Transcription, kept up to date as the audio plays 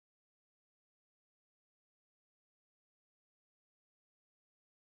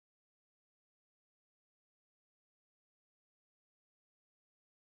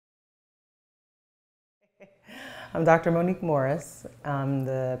I'm Dr. Monique Morris. I'm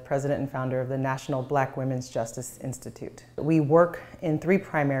the president and founder of the National Black Women's Justice Institute. We work in three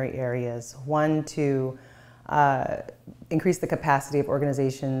primary areas. One, to increase the capacity of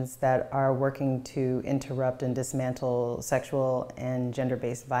organizations that are working to interrupt and dismantle sexual and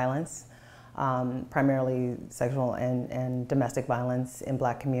gender-based violence, primarily sexual and domestic violence in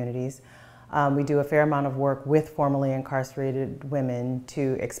Black communities. We do a fair amount of work with formerly incarcerated women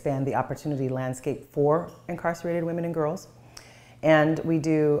to expand the opportunity landscape for incarcerated women and girls. And we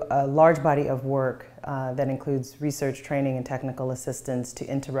do a large body of work that includes research, training, and technical assistance to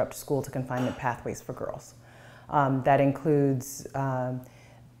interrupt school to confinement pathways for girls. That includes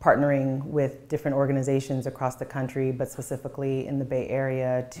partnering with different organizations across the country, but specifically in the Bay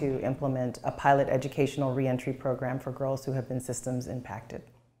Area, to implement a pilot educational reentry program for girls who have been systems impacted.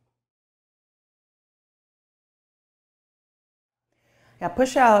 Yeah,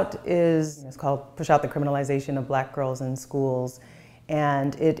 PUSHOUT it's called PUSHOUT, the Criminalization of Black Girls in Schools.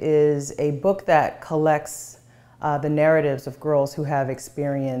 And it is a book that collects the narratives of girls who have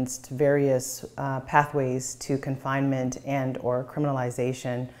experienced various pathways to confinement and or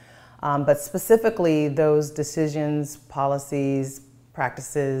criminalization. But specifically those decisions, policies,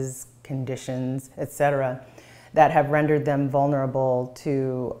 practices, conditions, etc., that have rendered them vulnerable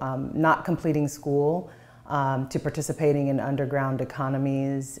to not completing school, to participating in underground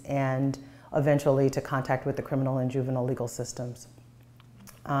economies, and eventually to contact with the criminal and juvenile legal systems.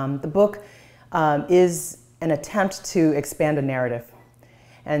 The book is an attempt to expand a narrative.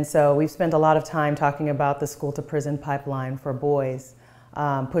 And so we've spent a lot of time talking about the school to prison pipeline for boys.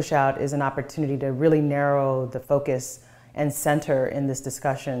 PUSHOUT is an opportunity to really narrow the focus and center in this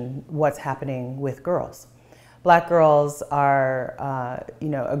discussion what's happening with girls. Black girls are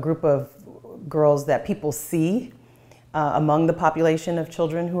a group of girls that people see among the population of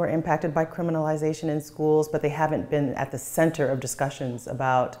children who are impacted by criminalization in schools, but they haven't been at the center of discussions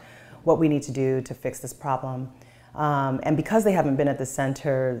about what we need to do to fix this problem. And because they haven't been at the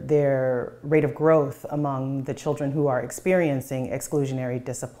center, their rate of growth among the children who are experiencing exclusionary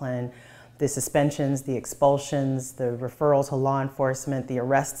discipline, the suspensions, the expulsions, the referrals to law enforcement, the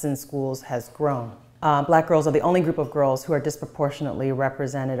arrests in schools has grown. Black girls are the only group of girls who are disproportionately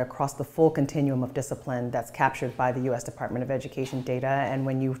represented across the full continuum of discipline that's captured by the U.S. Department of Education data. And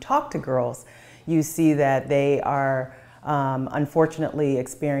when you talk to girls, you see that they are unfortunately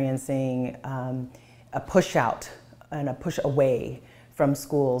experiencing a push out and a push away from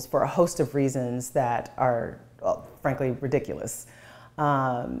schools for a host of reasons that are, well, frankly, ridiculous.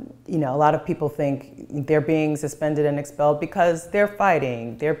 A lot of people think they're being suspended and expelled because they're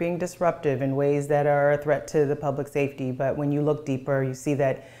fighting, they're being disruptive in ways that are a threat to the public safety. But when you look deeper, you see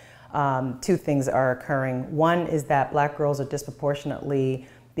that two things are occurring. One is that Black girls are disproportionately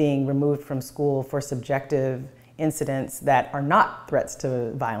being removed from school for subjective incidents that are not threats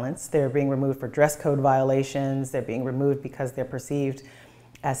to violence. They're being removed for dress code violations. They're being removed because they're perceived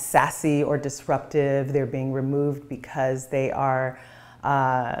as sassy or disruptive. They're being removed because they are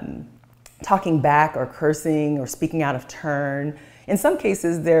talking back or cursing or speaking out of turn. In some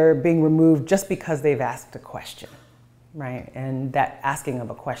cases, they're being removed just because they've asked a question, right? And that asking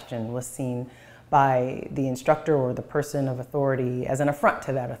of a question was seen by the instructor or the person of authority as an affront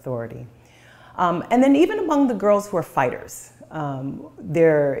to that authority. And then even among the girls who are fighters,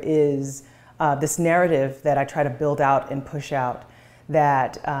 there is this narrative that I try to build out and push out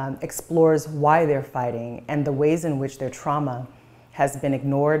that explores why they're fighting and the ways in which their trauma has been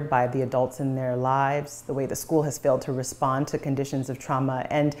ignored by the adults in their lives, the way the school has failed to respond to conditions of trauma,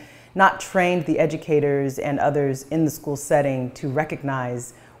 and not trained the educators and others in the school setting to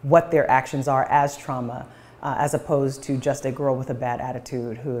recognize what their actions are as trauma, as opposed to just a girl with a bad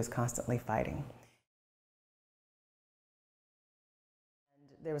attitude who is constantly fighting.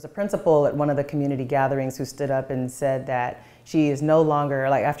 There was a principal at one of the community gatherings who stood up and said that she is no longer,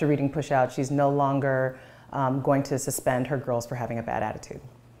 like after reading PUSHOUT, she's no longer going to suspend her girls for having a bad attitude.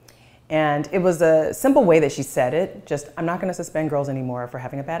 And it was a simple way that she said it, just, I'm not going to suspend girls anymore for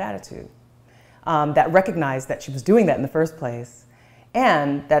having a bad attitude. That recognized that she was doing that in the first place,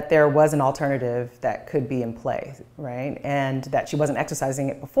 and that there was an alternative that could be in play, right? And that she wasn't exercising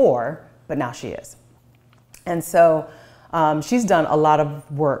it before, but now she is. And so she's done a lot of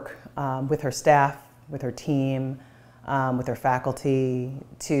work with her staff, with her team, with her faculty,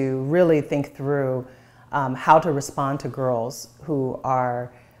 to really think through how to respond to girls who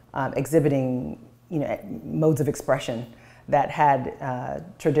are exhibiting modes of expression that had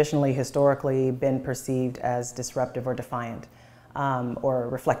traditionally, historically been perceived as disruptive or defiant or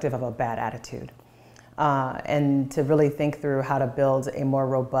reflective of a bad attitude. and to really think through how to build a more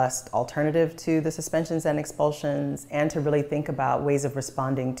robust alternative to the suspensions and expulsions, and to really think about ways of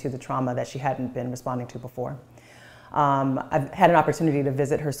responding to the trauma that she hadn't been responding to before. I've had an opportunity to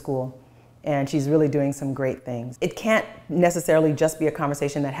visit her school, and she's really doing some great things. It can't necessarily just be a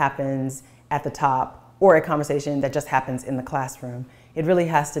conversation that happens at the top or a conversation that just happens in the classroom. It really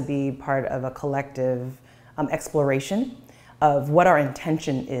has to be part of a collective exploration of what our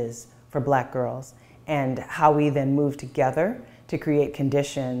intention is for Black girls and how we then move together to create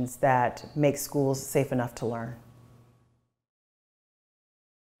conditions that make schools safe enough to learn.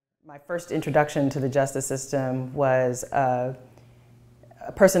 My first introduction to the justice system was a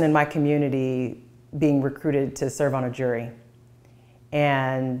person in my community being recruited to serve on a jury.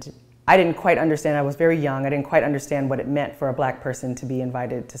 And I didn't quite understand, I was very young, I didn't quite understand what it meant for a Black person to be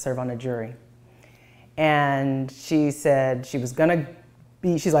invited to serve on a jury. And she said she was gonna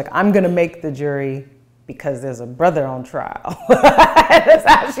be, she's like, I'm gonna make the jury because there's a brother on trial. That's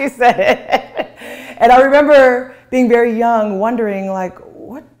how she said it. And I remember being very young, wondering like,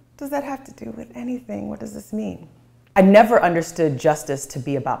 what does that have to do with anything? What does this mean? I never understood justice to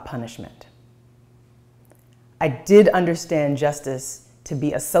be about punishment. I did understand justice to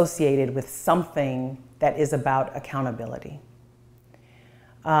be associated with something that is about accountability.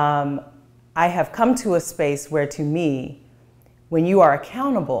 I have come to a space where, to me, when you are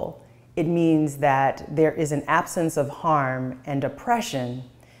accountable, it means that there is an absence of harm and oppression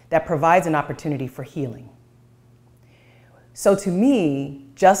that provides an opportunity for healing. So to me,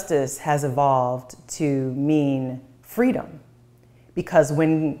 justice has evolved to mean freedom, because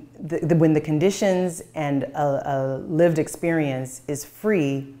when the conditions and a lived experience is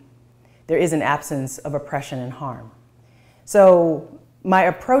free, there is an absence of oppression and harm. So my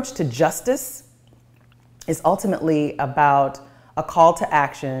approach to justice is ultimately about a call to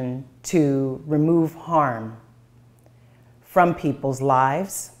action to remove harm from people's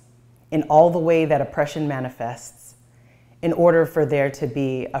lives in all the way that oppression manifests, in order for there to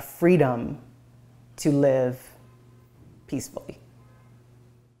be a freedom to live peacefully.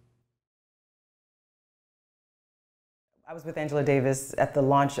 I was with Angela Davis at the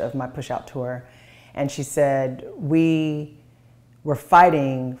launch of my PUSHOUT tour, and she said, we were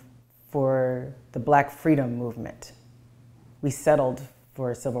fighting for the Black freedom movement. We settled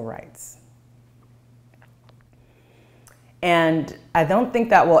for civil rights. And I don't think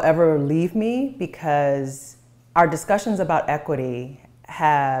that will ever leave me, because our discussions about equity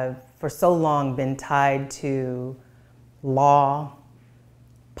have for so long been tied to law,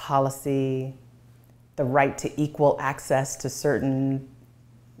 policy, the right to equal access to certain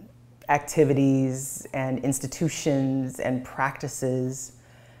activities and institutions and practices,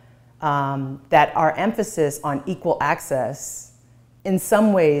 that our emphasis on equal access in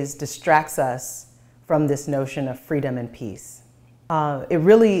some ways distracts us from this notion of freedom and peace. It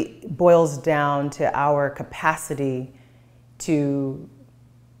really boils down to our capacity to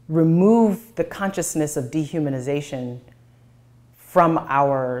remove the consciousness of dehumanization from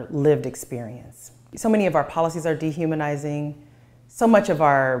our lived experience. So many of our policies are dehumanizing. So much of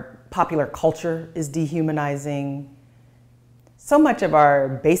our popular culture is dehumanizing. So much of our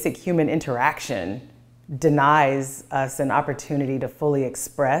basic human interaction denies us an opportunity to fully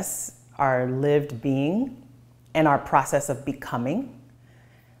express our lived being and our process of becoming,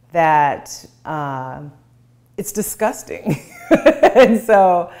 that it's disgusting. And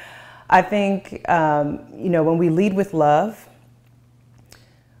so I think, you know, when we lead with love,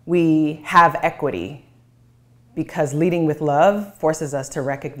 we have equity, because leading with love forces us to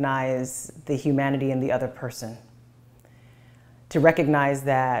recognize the humanity in the other person, to recognize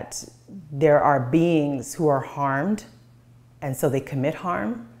that there are beings who are harmed, and so they commit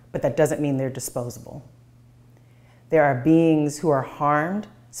harm, but that doesn't mean they're disposable. There are beings who are harmed,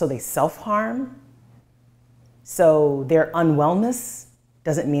 so they self-harm, so their unwellness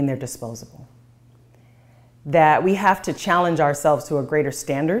doesn't mean they're disposable. That we have to challenge ourselves to a greater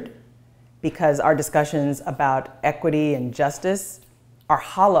standard, because our discussions about equity and justice are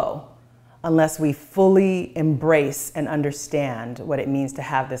hollow unless we fully embrace and understand what it means to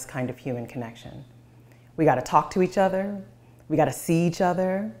have this kind of human connection. We got to talk to each other. We got to see each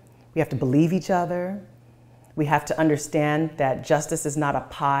other. We have to believe each other. We have to understand that justice is not a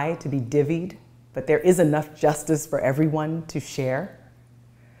pie to be divvied, but there is enough justice for everyone to share.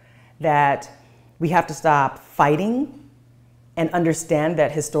 That we have to stop fighting and understand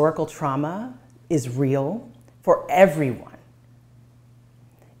that historical trauma is real for everyone.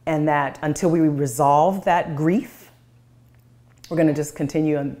 And that until we resolve that grief, we're going to just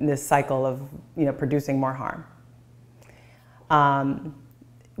continue in this cycle of, you know, producing more harm.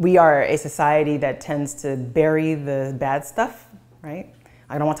 we are a society that tends to bury the bad stuff, right?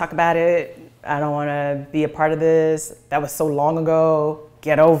 I don't want to talk about it. I don't want to be a part of this. That was so long ago.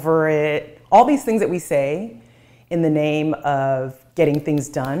 Get over it. All these things that we say in the name of getting things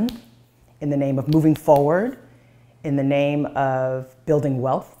done, in the name of moving forward, in the name of building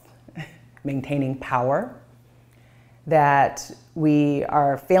wealth, maintaining power, that we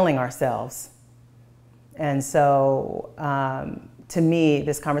are failing ourselves. And so to me,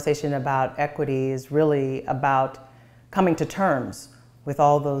 this conversation about equity is really about coming to terms with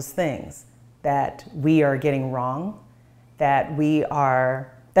all those things that we are getting wrong, that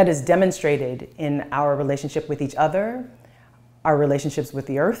is demonstrated in our relationship with each other, our relationships with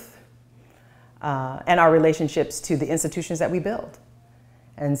the earth, and our relationships to the institutions that we build.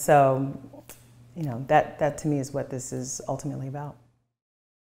 And so, you know, that to me is what this is ultimately about.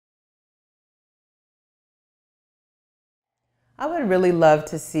 I would really love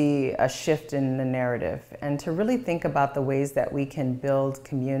to see a shift in the narrative and to really think about the ways that we can build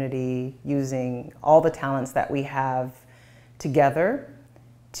community using all the talents that we have together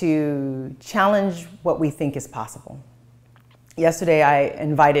to challenge what we think is possible. Yesterday, I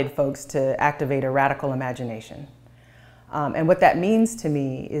invited folks to activate a radical imagination. And what that means to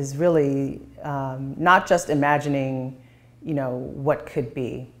me is really not just imagining, you know, what could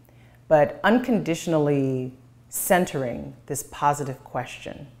be, but unconditionally centering this positive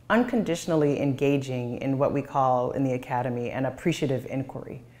question, unconditionally engaging in what we call in the academy an appreciative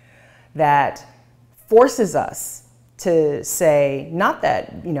inquiry that forces us to say, not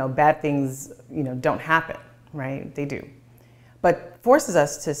that, you know, bad things, you know, don't happen, right? They do. But forces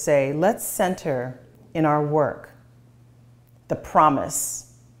us to say, let's center in our work the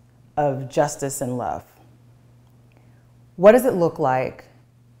promise of justice and love. What does it look like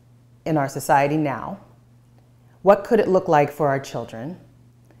in our society now? What could it look like for our children?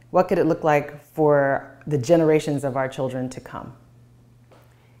 What could it look like for the generations of our children to come?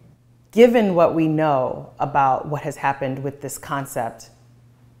 Given what we know about what has happened with this concept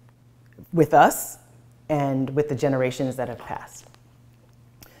with us and with the generations that have passed.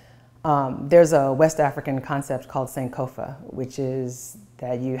 There's a West African concept called Sankofa, which is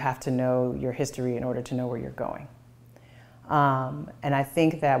that you have to know your history in order to know where you're going. And I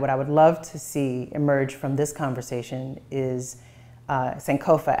think that what I would love to see emerge from this conversation is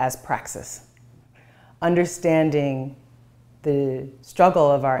Sankofa as praxis. Understanding the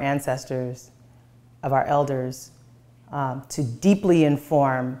struggle of our ancestors, of our elders, to deeply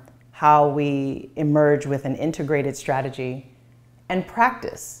inform how we emerge with an integrated strategy and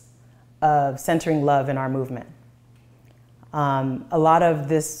practice of centering love in our movement. A lot of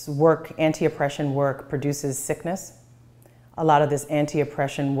this work, anti-oppression work, produces sickness. A lot of this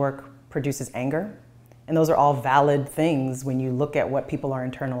anti-oppression work produces anger. And those are all valid things when you look at what people are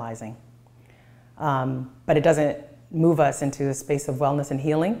internalizing. But it doesn't move us into a space of wellness and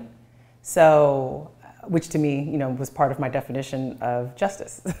healing. So, which to me, you know, was part of my definition of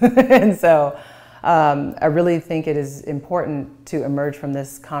justice. And so I really think it is important to emerge from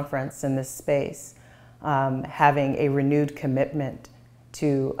this conference and this space having a renewed commitment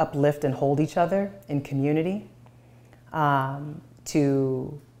to uplift and hold each other in community,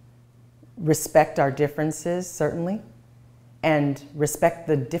 to respect our differences, certainly, and respect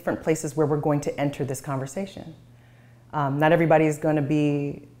the different places where we're going to enter this conversation. Not everybody is going to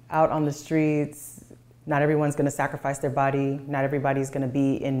be out on the streets. Not everyone's going to sacrifice their body. Not everybody's going to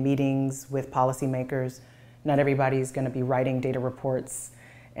be in meetings with policymakers. Not everybody's going to be writing data reports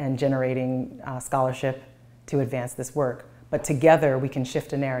and generating scholarship to advance this work. But together we can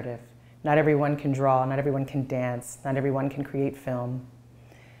shift a narrative. Not everyone can draw, not everyone can dance, not everyone can create film.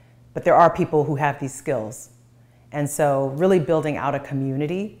 But there are people who have these skills. And so really building out a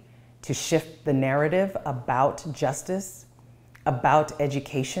community to shift the narrative about justice, about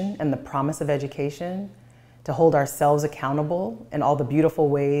education and the promise of education, to hold ourselves accountable in all the beautiful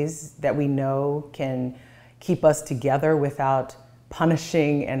ways that we know can keep us together without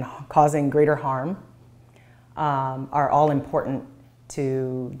punishing and causing greater harm, are all important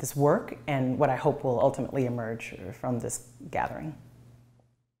to this work and what I hope will ultimately emerge from this gathering.